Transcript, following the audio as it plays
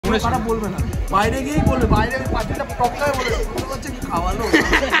খারাপ বলবে না, বাইরে গিয়েই বলবে, বাইরে পার্টিটা টপকায় বলে হচ্ছে কি খাওয়ালো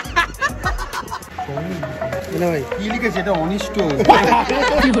না ভাই। কি লিখেছে এটা? অনিষ্ট।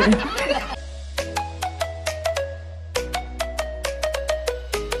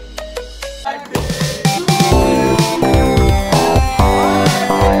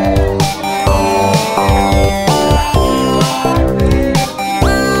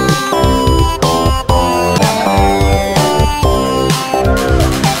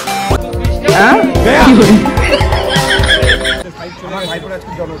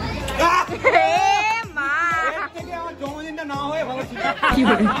 জন্মদিনটা না হয়ে ভালো ছিল।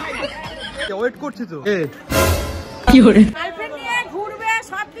 ওয়েট করছি তো। কি করে গার্লফ্রেন্ড নিয়ে ঘুরবে,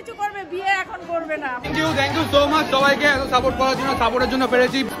 সবকিছু করবে, বিয়ে এখন করবে না। থ্যাংক ইউ সো মাচ সবাইকে এত সাপোর্ট করার জন্য, সাপোর্টের জন্য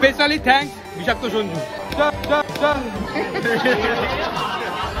পেরেছি। স্পেশালি থ্যাঙ্কস বিষাক্ত সঞ্জু।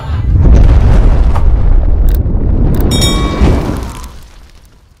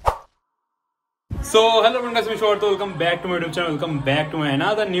 So hello friends, আমি Souhardya, welcome back to my YouTube channel, welcome back to my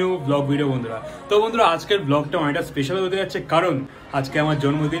another new vlog video বন্ধুরা। তো বন্ধুরা আজকের ব্লগটা অনেকটা স্পেশাল হতে যাচ্ছে, কারণ আজকে আমার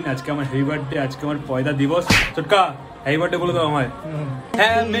জন্মদিন, আজকে আমার হ্যাপি বার্থডে, আজকে আমার পয়দা দিবস। ছোটকা হ্যাপি বার্থডে বলে দাও আমায়।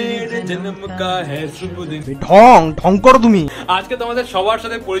 হ্যাঁ মেরে জন্ম কা হ্যায় শুভ দিন। ঢং করো তুমি। আজকে তোমাদের সবার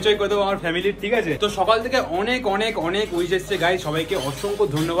সাথে পরিচয় করে দেবো আমার ফ্যামিলির, ঠিক আছে? তো সকাল থেকে অনেক অনেক অনেক উইশ এসেছে গাইস, সবাইকে অসংখ্য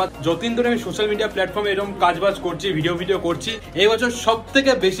ধন্যবাদ। যতদিন ধরে আমি সোশ্যাল মিডিয়া প্ল্যাটফর্মে এরকম কাজবাজ করছি, ভিডিও করছি, এই বছর সব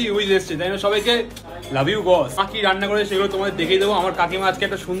থেকে বেশি উইশ এসেছে, তাই না? সবাইকে লাভ ইউ বস। মা কি রান্না করে সেগুলো তোমাদের দেখিয়ে দেবো। আমার কাকিমা আজকে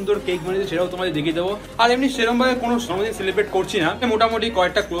একটা সুন্দর কেক বানিয়েছে, সেটাও তোমাদের দেখিয়ে দেবো। আর এমনি সেরকম ভাবে কোনো জন্মদিন সেলিব্রেট করছি না, মোটামুটি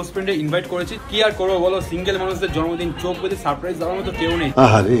কয়েকটা ক্লোজ ফ্রেন্ডে ইনভাইট করেছি। কি আর করবো বলো, সিঙ্গেল মানুষদের জন্মদিন চোখ বেঁধে সারপ্রাইজ দেওয়ার মতো কেউ নেই।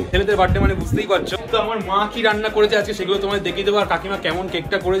 ছেলেদের বার্থডে মানে বুঝতেই পারছো। তো আমার মা কি রান্না করেছে আজকে সেগুলো তোমাদের দেখিয়ে দেবো, আর কাকিমা কেমন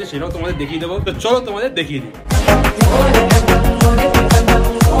কেকটা করেছে সেটাও তোমাদের দেখিয়ে দেবো। তো চলো তোমাদের দেখিয়ে দিই।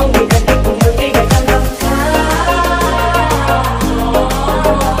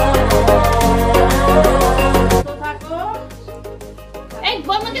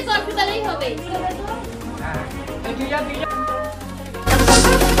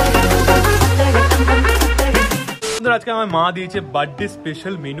 আজকে আমার মা দিয়েছে বার্থডে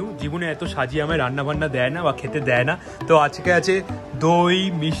স্পেশাল মেনু। জীবনে এত সাজিয়ে আমায় রান্না বান্না দেয় না বা খেতে দেয় না। তো আজকে আছে দই,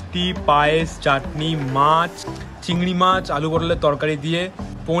 মিষ্টি, পায়েস, চাটনি, মাছ, চিংড়ি মাছ, আলু পটলের তরকারি দিয়ে,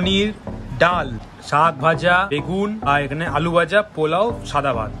 পনির, ডাল, শাক ভাজা, বেগুন, আর এখানে আলু ভাজা, পোলাও,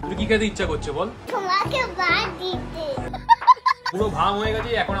 সাদা ভাত। তুই কি খেতে ইচ্ছা করছে বল? পুরো ভাম হয়ে গেছে।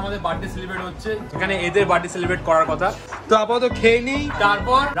 এখন আমাদের বার্থডে সেলিব্রেট হচ্ছে, এখানে এদের বার্থডে সেলিব্রেট করার কথা। তো আপাতত খেয়ে নিই,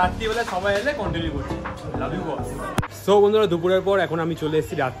 তারপর রাত্রিবেলা সবাই এলে কন্টিনিউ করছি। Love you boss. সো বন্ধুরা দুপুরের পর এখন আমি চলে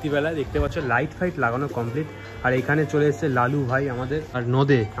এসেছি রাত্রিবেলা। দেখতে পাচ্ছ লাইট ফাইট লাগানো কমপ্লিট। আর এখানে চলে এসছে লালু ভাই আমাদের, আর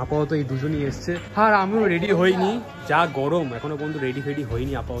নদে আপাতত এই দুজনই এসছে। আর আমিও রেডি হইনি, যা গরম এখনো পর্যন্ত রেডি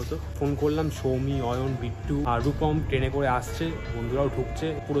হইনি আপাতত। ফোন করলাম সৌমি, অয়ন, বিট্টু আর রূপম ট্রেনে করে আসছে, বন্ধুরাও ঢুকছে,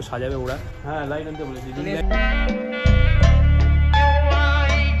 পুরো সাজাবে ওরা। হ্যাঁ লাইট আনতে বলেছি।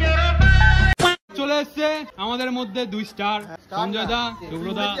 চলে এসছে আমাদের মধ্যে দুই স্টার, সঞ্জয় দা,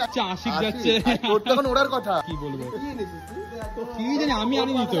 দুব্রদা, আশিক যাচ্ছে। ওড়ার কথা কি বলবো, কি জানি, আমি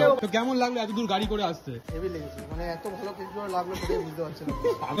আনিনি তো। তো কেমন লাগলো এত দূর গাড়ি করে আসতে? হেভি লেগেছে, মানে এত ভালো কিছু লাগলো সেটাই বুঝতে পারছি না।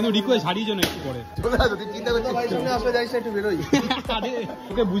 কিন্তু রিকোয়েস্ট হারিয়ে জন্য একটু পরে চলে আসো, তুই চিন্তা করছিস ভাই, শুনে আসবে যাইস একটু বেরোই। আরে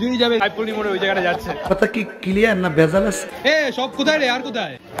ওকে বুঝেই যাবে সাইফুলি মোড়ে ওই জায়গাটা যাচ্ছে। কথা কি ক্লিয়ার না ভেজাল আছে? এ সব কোথায় রে, আর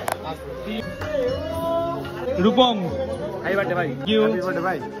কোথায়? রূপম হ্যাপি বার্থডে ভাই। হ্যাপি বার্থডে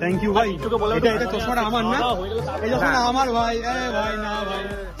ভাই। থ্যাংক ইউ ভাই। তোকে বলে এটা চশমাটা আমার না, এই চশমাটা আমার ভাই। এ ভাই না ভাই,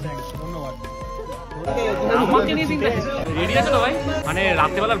 থ্যাঙ্কস, ধন্যবাদ। আমাকে নিয়ে দিন রেডি আছে তো ভাই? মানে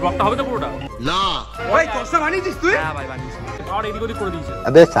রাত্রিবেলার ব্লগটা হবে তো পুরোটা? না ভাই, চশমা বানিয়েছিস তুই? হ্যাঁ ভাই বানিয়েছি, আর এদিক ওদিক করে দিয়েছে।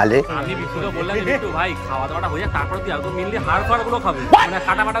 আবে সালে আমি বিশুকে বললাম যে একটু ভাই খাওয়া দাওয়াটা হয়ে যাক, তারপর তুই একদম মিললি হাড় ফাড় গুলো খাবে, মানে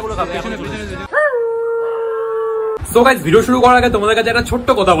কাটা কাটা গুলো খাবে। সো গাইস ভিডিও শুরু করার আগে তোমাদের কাছে একটা ছোট্ট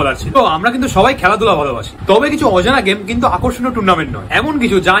কথা বলার ছিল। তো আমরা কিন্তু সবাই খেলাধুলা ভালোবাসি, তবে কিছু অজানা গেম কিন্তু আকর্ষণীয় টুর্নামেন্ট নয়, এমন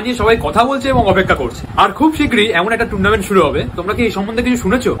কিছু যা নিয়ে সবাই কথা বলছে এবং অপেক্ষা করছে। আর খুব শীঘ্রই এমন একটা টুর্নামেন্ট শুরু হবে। তোমরা কি এই সম্বন্ধে কিছু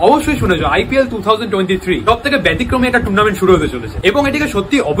শুনেছো? অবশ্যই শুনেছো। IPL 2023 সব থেকে ব্যতিক্রমী একটা টুর্নামেন্ট শুরু হতে চলেছে, এবং এটিকে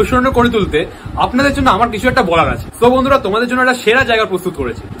সত্যি অবিস্মরণীয় করে তুলতে আপনাদের জন্য আমার কিছু একটা বলার আছে। তো বন্ধুরা তোমাদের জন্য একটা সেরা জায়গা প্রস্তুত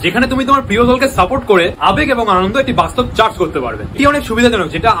করেছে, যেখানে তুমি তোমার প্রিয় দলকে সাপোর্ট করে আবেগ এবং আনন্দ একটি বাস্তব চার্জ করতে পারবে। এটি অনেক সুবিধাজনক,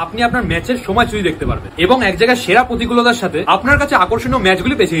 যেটা আপনি আপনার ম্যাচের সময় চুরি দেখতে পারবেন, এবং এক জায়গায় সেরা প্রতিকূলতার সাথে আপনার কাছে আকর্ষণীয়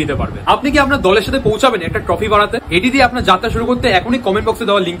ম্যাচগুলি বেছে নিতে পারবেন। আপনি কি আপনার দলের সাথে পৌঁছাবেন একটা ট্রফি বাড়াতে? এটি দিয়ে আপনার যাত্রা শুরু করতে এখনই কমেন্ট বক্সে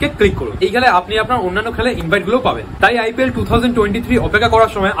দেওয়া লিঙ্কে ক্লিক করুন। এই খেলায় আপনি আপনার অন্যান্য খেলায় ইনভাইট গুলো পাবেন। তাই IPL 2023 অপেক্ষা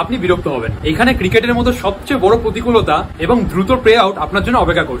করার সময় আপনি বিরক্ত হবেন। এখানে ক্রিকেটের মতো সবচেয়ে বড় প্রতিকূলতা এবং দ্রুত পে আউট আপনার জন্য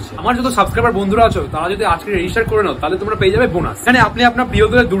অপেক্ষা করছে। আমার যত সাবস্ক্রাইবার বন্ধুরা আছো, তারা যদি আজকে রেজিস্টার করে নাও, তাহলে তোমরা পেয়ে যাবে বোনাস। এখানে আপনি আপনার প্রিয়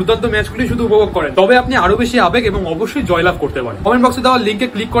দলের দুর্দান্ত ম্যাচগুলি শুধু উপভোগ করেন, তবে আপনি আরো বেশি আবেগ এবং অবশ্যই জয়লাভ করতে পারেন। কমেন্ট বক্সে দেওয়া লিঙ্কে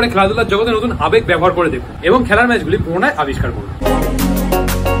ক্লিক করে খেলাধুলার জগতে নতুন আবেগ ব্যবহার করে দেখুন এবং খেলার ম্যাচগুলি পুনরায় আবিষ্কার করুন।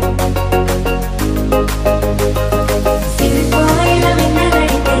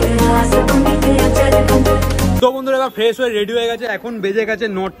 বন্ধুরা এবার ফ্রেশ হয়ে রেডি হয়ে গেছে, এখন বেজে গেছে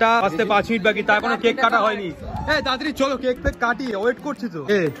 9টা বাজতে 5 মিনিট বাকি, তার কোনো কেক কাটা হয়নি। এই তাড়াতাড়ি চলো কেক ফেক কাটি, ওয়েট করছি তো।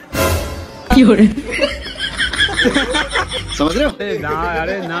 কি করে समझ रहे हो? না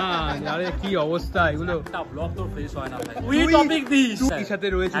আরে না আরে কি অবস্থা এগুলো, ব্লগ তো ফ্রেশ হয় না ভাই। উই টপিক দিস কি সাথে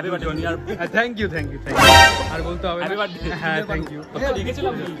রয়েছে। Happy birthday. Thank you thank you thank you. আর বলতে হবে হ্যাপি বার্থডে। হ্যাঁ থ্যাংক ইউ।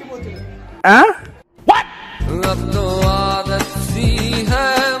 লিখেছিলাম কি হ্যাঁ হোয়াট अब तो आदत सी है।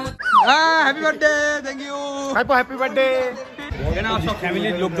 Happy birthday thank you. Happy birthday. এখানে সব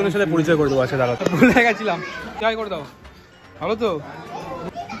ফ্যামিলির লোকজনের সাথে পরিচয় করে দেবো। আছে দাঁড়াও, ভুলে গেছিলাম। হাই করে দাও। ভালো তো?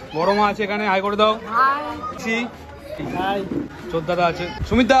 বড় মা আছে এখানে, হাই করে দাও। হাই। চোদ্দাদা আছে,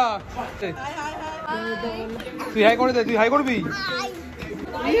 সুমিত দা তুই হাই করে দে। তুই হাই করবি?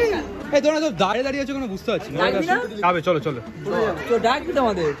 এই তোমরা তো দাঁড়িয়ে দাঁড়িয়ে আছো কেন বুঝতে পারছি না। চলো চলো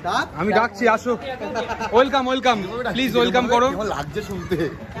আমি ডাকছি, আসো। ওয়েলকাম ওয়েলকাম, প্লিজ ওয়েলকাম করো। লাগছে শুনতে।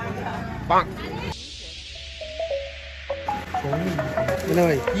 ভাই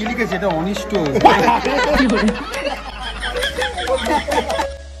কি লিখেছে এটা? অনিষ্ট।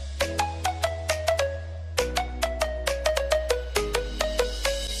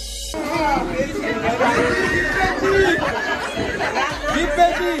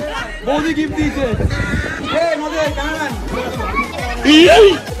 বৌদি গিফট দিয়েছে।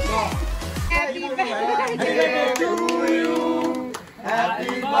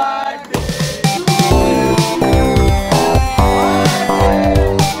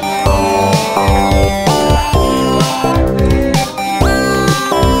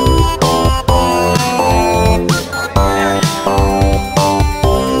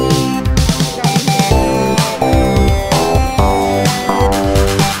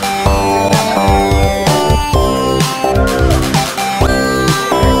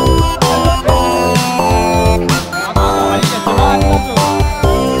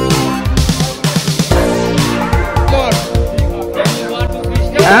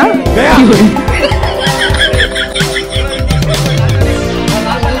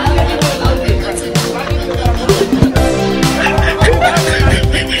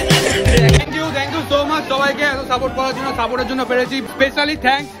 সাপোর্ট করার জন্য, সাপোর্টের জন্য পেরেছি। স্পেশালি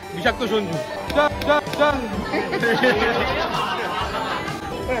থ্যাঙ্কস বিষাক্ত সঞ্জু।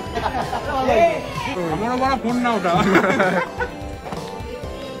 আমারও বড় ফোন না ওটা।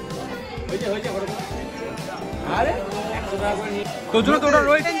 তোর জন্য তো ওটা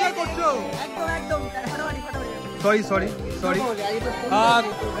রয়েছে। এনজয় করছো? Sorry sorry sorry.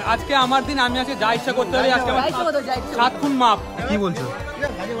 আজকে আমার দিন, আমি আজকে যা ইচ্ছা করতে পারি। আজকে 7 খুন মাপ। কি বলছো?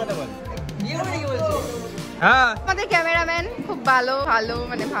 হ্যাঁ আমাদের ক্যামেরাম্যান খুব ভালো ভালো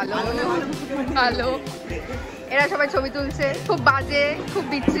মানে ভালো ভালো। এরা সবাই ছবি তুলছে, খুব বাজে, খুব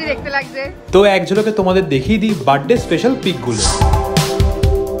বিচ্ছিরি দেখতে লাগছে। তো এক ঝলকে তোমাদের দেখিয়ে দিই বার্থডে স্পেশাল পিক গুলো।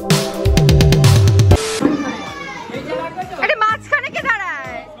 আরে মাঝখানে কে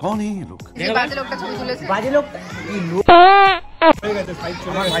দাঁড়ায়? কোন এই লোক? এই বাজে লোকটা ছবি তুলেছে। বাজে লোকটা কি লোক? হয়ে গেছে সাইড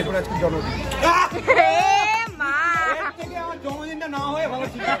চলে। আমার ভাইপোর আজকে জন্মদিন। এ মা, আমার জন্মদিনটা না হয়ে ভালো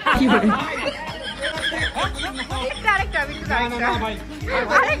ছিল। কি বলে?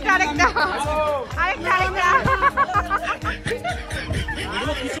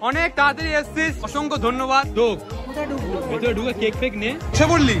 অনেক তাড়াতাড়ি এসছিস, অসংখ্য ধন্যবাদ। ভেতরে ঢুকে কেক ফেক নে। সে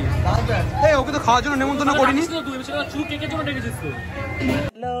বললি ওকে তো খাওয়ার জন্য নেমন্তন্ন করিনি।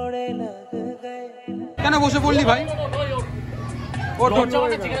 কেন বসে পড়লি ভাই?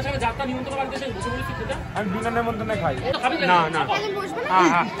 আমি বিনা নেমন্তন্নে খাই না।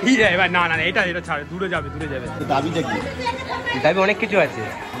 না না না, এটা এটা ছাড়, দূরে যাবে দূরে যাবে। দাবিটা কি? দাবি অনেক কিছু আছে।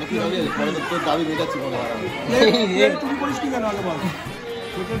 দাবি মেটাচ্ছি তুমি বলিস কি কেন? আগে বল।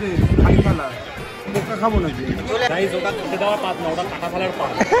 খাবো নাকি? ওটা কেটে দেওয়ার পাত না, ওটা কাটা ফেলার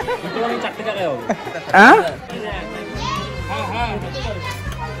পাত। দুটো আমি 4টে জায়গায় হবে। হ্যাঁ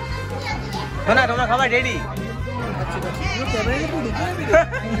হ্যাঁ, তোমরা খাবার রেডি?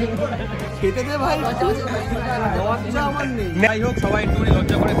 খেতে দে ভাই। যাই হোক, সবাই একটু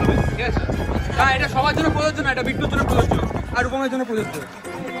লজ্জা করে খাবে, ঠিক আছে? হ্যাঁ, এটা সবার জন্য প্রযোজ্য না, এটা বিট্টুর জন্য প্রযোজ্য আর রূপমের জন্য প্রযোজ্য।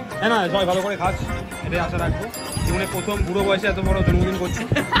 হ্যাঁ না, সবাই ভালো করে খাস, এটাই আশা রাখবো। জীবনে প্রথম বুড়ো বয়সে এত বড় জন্মদিন করছি,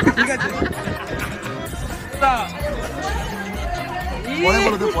 ঠিক আছে?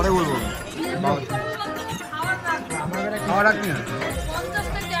 পরে বলবো খাওয়া রাখবি না।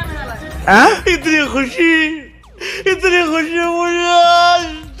 ইতনি খুশি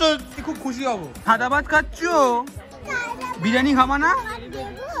খুব খুশি হবো। সাদা ভাত খাচ্ছ? বিরিয়ানি খাবা না?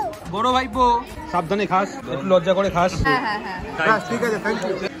 বড় ভাইপো সাবধানে খাস, একটু লজ্জা করে খাস। ঠিক আছে, থ্যাংক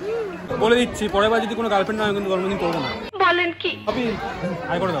ইউ। বলে দিচ্ছি, পরের বার যদি কোনো গার্লফ্রেন্ড না হয় কিন্তু জন্মদিন করবো না। বলেন কি?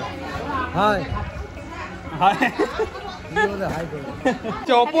 হাই করে দাও। High high.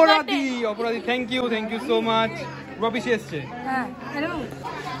 অপরাধী অপরাধী, থ্যাংক ইউ সো মাচ। রবিশি এসছে।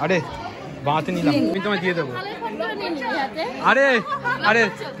 আরে বাঁতে নিলাম, আমি তোমায় দিয়ে দেবো। আরে আরে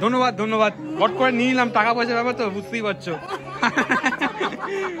ধন্যবাদ ধন্যবাদ, হট করে নিয়ে নিলাম, টাকা পয়সার ব্যাপার তো বুঝতেই পারছো।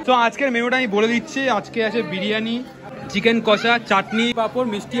 তো আজকের মেনুটা আমি বলে দিচ্ছি। আজকে আছে বিরিয়ানি, চিকেন কষা, চাটনি, পাঁপড়,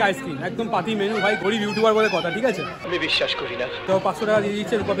 মিষ্টি, আইসক্রিম। একদম পাতি মেনু ভাই, গরিব ইউটিউবার বলে কথা, ঠিক আছে? আমি বিশ্বাস করি না। তো 500 টাকা দিয়ে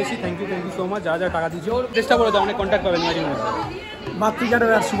দিচ্ছে রূপাবেশি, থ্যাংক ইউ সো মাচ। যা যা টাকা দিচ্ছে ওর চেষ্টা করে দাও, অনেক কন্ট্যাক্ট পাবেন মাঝে মধ্যে। মাতৃকাটা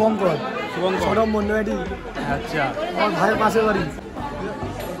শুভঙ্কর সরম মন্ডি। আচ্ছা, আমার ভাইয়ের পাশে বাড়ি।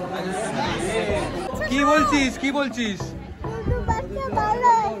 কি বলছিস কি বলছিস?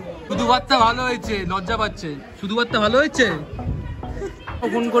 শুধু বাচ্চা ভালো হয়েছে, লজ্জা পাচ্ছে। শুধু বাচ্চা ভালো হয়েছে।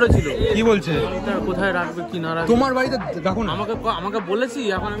 ফোন করেছিল, কি বলছে? কোথায় রাখবে কি না রাখবে। তোমার বাড়িতে দেখো না, আমাকে বলেছি,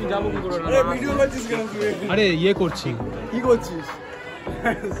 এখন আমি যাবো কি করে? আরে ইয়ে করছি। কি করছিস?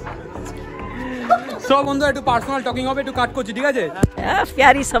 সব বন্ধু একটু পার্সোনাল টকিং হবে, একটু কাট করছি, ঠিক আছে?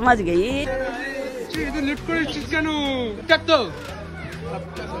 प्यारी समझ गई। লেট করেছিস কেন? ঠিক তো?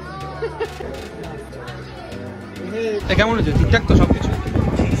 কেমন হচ্ছে? ঠিকঠাক তো সবকিছু?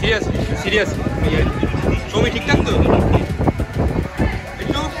 সিরিয়াস ছবি ঠিকঠাক তো?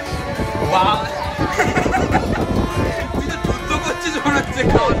 একটু যুদ্ধ করছিস মনে হচ্ছে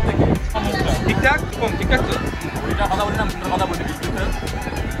খাওয়ার থেকে। ঠিকঠাক কম ঠিকঠাক তো? কথা বলি না, কথা বলি।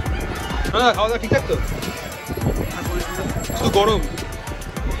 খাওয়া দাওয়া ঠিকঠাক তো? শুধু গরম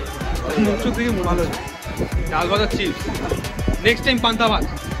মুখ থেকে ভালো। ডাল ভাজা, চিপস, নেক্সট টাইম পান্তা ভাত,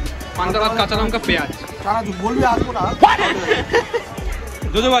 কাঁচা লঙ্কা, পেঁয়াজ। বলবি আসবো না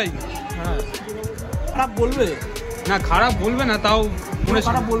জোজো ভাই? খারাপ বলবে না, খারাপ বলবে না, তাও মনে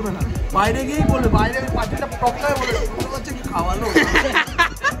খারাপ বলবে না, বাইরে গিয়েই বলবে। বাইরে পার্টিটা টপকায় বলে হচ্ছে কি খাওয়ালো।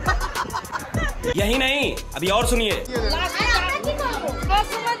 यही नहीं, अभी और सुनिए।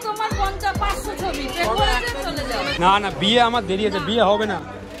 না না, বিয়ে আমার দেরি আছে, বিয়ে হবে না।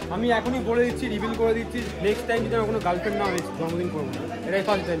 আমি এখনই বলে দিচ্ছি, রিভিল করে দিচ্ছি, নেক্সট টাইম যদি আমার কোনো গার্লফ্রেন্ড না হয় জন্মদিন করবো না। এটাই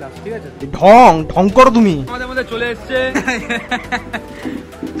ফার্স্ট টাইম লাস্ট, ঠিক আছে? ঢং করো তুমি। আমাদের মধ্যে চলে এসছে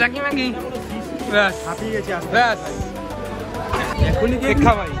চাকি মাকি, ব্যাস হাঁপিয়ে গেছি। ব্যাস এখনই কেক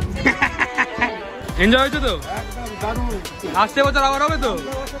খা ভাই। এনজয় হয়েছে তো? আসছে বছর আবার হবে তো?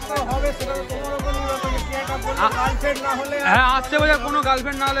 হ্যাঁ, আসছে বছর কোনো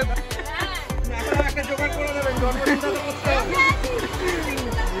গার্লফ্রেন্ড না হলে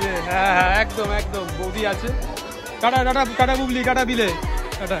হ্যাঁ হ্যাঁ, একদম একদম বৌদি আছে। Tata tata tata Bubly, tata বিলে,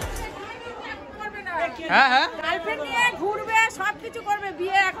 টাটা। হ্যাঁ হ্যাঁ, ঘুরবে, সবকিছু করবে,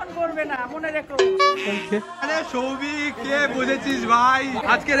 বিয়ে এখন করবে না, মনে রেখো। আরে সৌভিক, কে বুঝেছিস ভাই?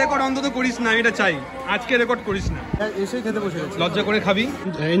 আজকে রেকর্ড অন্তত করিস না, এটা চাই। আজকে রেকর্ড করিস না, এসেই খেতে বসে গেছি। লজ্জা করে খাবি।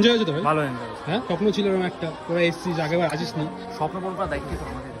 এনজয় হয়েছে তো ভাই? ভালো এনজয়। হ্যাঁ, স্বপ্ন ছিল এরকম একটা, তোরা এসছিস, আগেবার আসিস নি। স্বপ্ন বলবার দায়িত্ব তো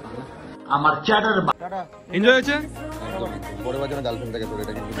আমাদের। আমার চ্যাটার এনজয় হয়েছে? পরের বার যেন গার্লফ্রেন্ড থাকে তোর,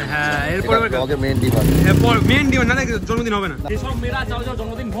 এটা কিন্তু হ্যাঁ, এরপরে ব্লগে মেইন ডিমান্ড। মেন ডিমান্ড না, জন্মদিন হবে না। যেসব মেয়েরা চাও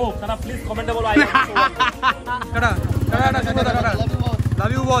জন্মদিন হোক, তারা প্লিজ কমেন্টে বলো। Tata tata tata tata,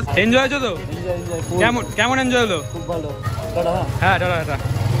 love you boss. Enjoy হয়েছে তো? কেমন এনজয় হলো? খুব ভালো। টাটা। হ্যাঁ টাটা টাটা।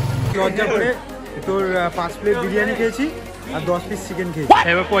 লজ্জা করে তোর 5 প্লেট বিরিয়ানি খেয়েছি আর 10 পিস চিকেন খেয়েছি।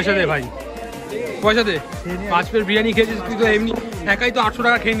 এবার পয়সা দে ভাই, পয়সা দে। 5 প্লেট বিরিয়ানি খেয়েছিস তুই তো, এমনি একাই তো 800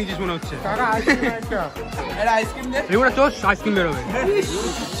 টাকা খেয়ে নিয়েছিস মনে হচ্ছে। আইসক্রিম বেরোবে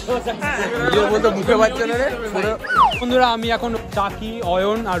মুখে পাচ্ছে না রে। বন্ধুরা, আমি এখন চাকি,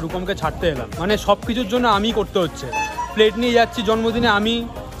 অয়ন আর রূপমকে ছাড়তে এলাম। মানে সবকিছুর জন্য আমি করতে হচ্ছে। প্লেট নিয়ে যাচ্ছি জন্মদিনে, আমি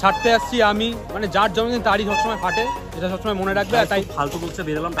ছাড়তে আসছি, আমি মানে যার জন্মদিন তারই সবসময় ফাটে, এটা সবসময় মনে রাখবে। আর তাই ফালতু বলছে,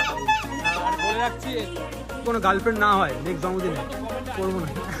 বেরোলাম টাকা আর বলে রাখছি, কোনো গার্লফ্রেন্ড না হয় নেক্সট জন্মদিনে করবো না।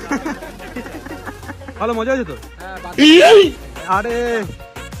 ভালো মজা হয়েছে তো? আরে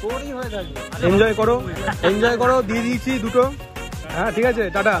এনজয় করো, এনজয় করো, দিয়ে দিয়েছি দুটো। হ্যাঁ ঠিক আছে,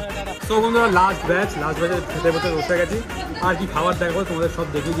 টাটা। তো বন্ধুরা, লাস্ট ব্যাচে খেতে বসে বসে গেছি। আর কি খাবার দেখো, তোমাদের সব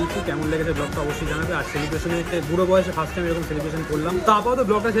দেখিয়ে দিয়েছি। কেমন লেগেছে ব্লগটা অবশ্যই জানাবে। আর সেলিব্রেশনে বুড়ো বয়সে ফার্স্ট টাইম এরকম সেলিব্রেশন করলাম। তো আপাতত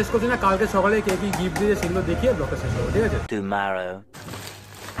ব্লগটা শেষ করছি না, কালকে সকালে কে কি গিফট দিয়ে সেগুলো দেখিয়ে ব্লগটা শেষ করবো, ঠিক আছে?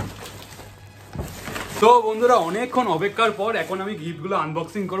 তো বন্ধুরা, অনেকক্ষণ অপেক্ষার পর এখন আমি গিফটগুলো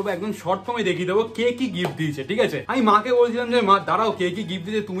আনবক্সিং করবো। একদম শর্ট ফর্মে দেখিয়ে দেবো কে কি গিফট দিয়েছে, ঠিক আছে? আমি মাকে বলছিলাম যে মা দাঁড়াও, কে কি গিফট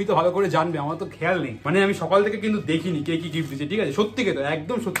দিয়েছে তুমি তো ভালো করে জানবে, আমার তো খেয়াল নেই। মানে আমি সকাল থেকে কিন্তু দেখিনি কে কি গিফট দিয়েছে, ঠিক আছে? সত্যি কথা,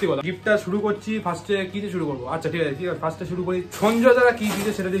 একদম সত্যি কথা। গিফটটা শুরু করছি, ফার্স্টে কি দিয়ে শুরু করবো? আচ্ছা ঠিক আছে, ফার্স্টে শুরু করি সঞ্জয় দ্বারা কি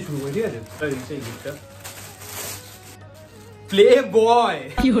দিয়েছে সেটা দিয়ে শুরু করি, ঠিক আছে? এই গিফটটা প্লে বয়,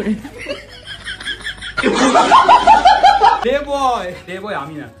 প্লে বয়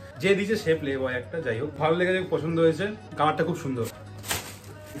আমি না, যে দিয়েছে সে প্লে বয় একটা। যাই হোক, ভালো লেগেছে, পছন্দ হয়েছে, কালারটা খুব সুন্দর।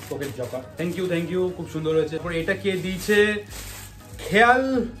 পকেট জকা, থ্যাংক ইউ, খুব সুন্দর হয়েছে। এটা কে দিয়েছে খেয়াল,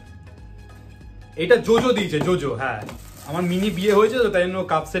 এটা জোজো দিয়েছে, জোজো। হ্যাঁ আমার মিনি বিয়ে হয়েছে তো তাই জন্য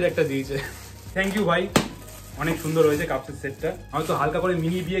কাপ সেট একটা দিয়েছে। থ্যাংক ইউ ভাই, অনেক সুন্দর হয়েছে কাপসের সেটটা। আমি তো হালকা করে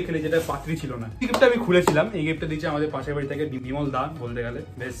মিনি বিয়ে খেলে যেটা পাত্রী ছিল না। এই গিফটটা আমি খুলেছিলাম, এই গিফটটা দিচ্ছে আমাদের পাশের বাড়ি থেকে বিমল দা বলতে গেলে।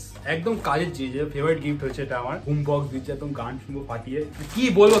 বেশ একদম কাজের জিনিস, ফেভারিট গিফট হচ্ছে এটা আমার। বুম বক্স দিচ্ছে, একদম গান শুনবো ফাটিয়ে। কি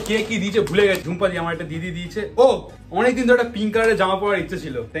বলবো কে কি দিয়েছে ভুলে গেছে। ঝুম্পা দি আমার একটা দিদি দিয়েছে। ও অনেকদিন ধরে একটা পিঙ্ক কালারের জামা পরার ইচ্ছে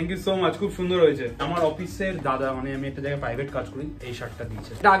ছিল। থ্যাংক ইউ সো মাচ, খুব সুন্দর হয়েছে। আমার অফিসের দাদা, মানে আমি একটা জায়গায় প্রাইভেট কাজ করি, এই শার্টটা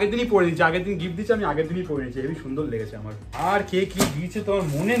দিয়েছে। এটা আগের দিনই পরে দিয়েছে, আগের দিন গিফট দিচ্ছে, আমি আগের দিনই পরে নিয়েছি। হেবি সুন্দর লেগেছে আমার। আর কে কি দিয়েছে তোমার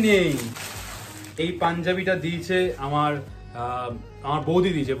মনে নেই। এই পাঞ্জাবিটা দিয়েছে আমার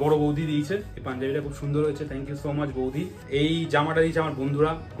বৌদি দিয়েছে, বড় বৌদি দিয়েছে। এই পাঞ্জাবিটা খুব সুন্দর হয়েছে, থ্যাংক ইউ সো মাচ বৌদি। এই জামাটা দিয়েছে আমার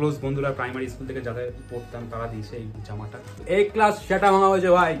বন্ধুরা, ক্লোজ বন্ধুরা, প্রাইমারি স্কুল থেকে যাদের পড়তাম তারা দিয়েছে এই জামাটা। এই ক্লাস সেটা ভাঙা হয়েছে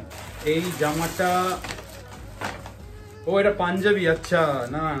ভাই। এই জামাটা, ও এটা পাঞ্জাবি। আচ্ছা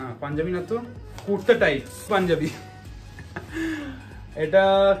না পাঞ্জাবি না তো, কুর্তা টাইপ পাঞ্জাবি। এটা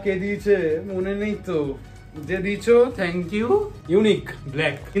কে দিয়েছে মনে নেই তো, যে দিয়েছো থ্যাংক ইউ। Unique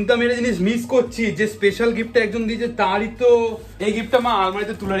black. কিন্তু আমি একটা জিনিস মিস করছি, যে স্পেশাল গিফটটা একজন দিয়েছে তারই তো এই গিফটটা মা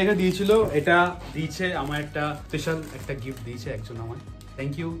আলমারিতে তুলে রেখে দিয়েছিল। এটা দিয়েছে আমার একটা স্পেশাল একটা গিফট দিয়েছে একজন আমায়।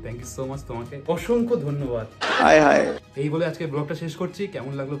 থ্যাংক ইউ সো মাচ, তোমাকে অসংখ্য ধন্যবাদ। এই বলে আজকে ব্লগটা শেষ করছি।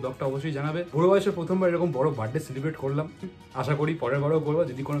 কেমন লাগলো ব্লগটা অবশ্যই জানাবে। বুড়ো বয়সে প্রথমবার এরকম বড় বার্থডে সেলিব্রেট করলাম, আশা করি পরের বারও করবো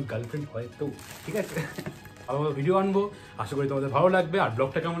যদি কোনো গার্লফ্রেন্ড হয় তো। ঠিক আছে, ভালো ভিডিও আনবো, আশা করি তোমাদের ভালো লাগবে। আর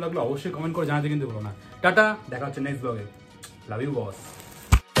ব্লগটা কেমন লাগলো অবশ্যই কমেন্ট করে জানাতে কিন্তু ভুলো না। টাটা, দেখা হচ্ছে নেক্সট ব্লগে। Love you boss.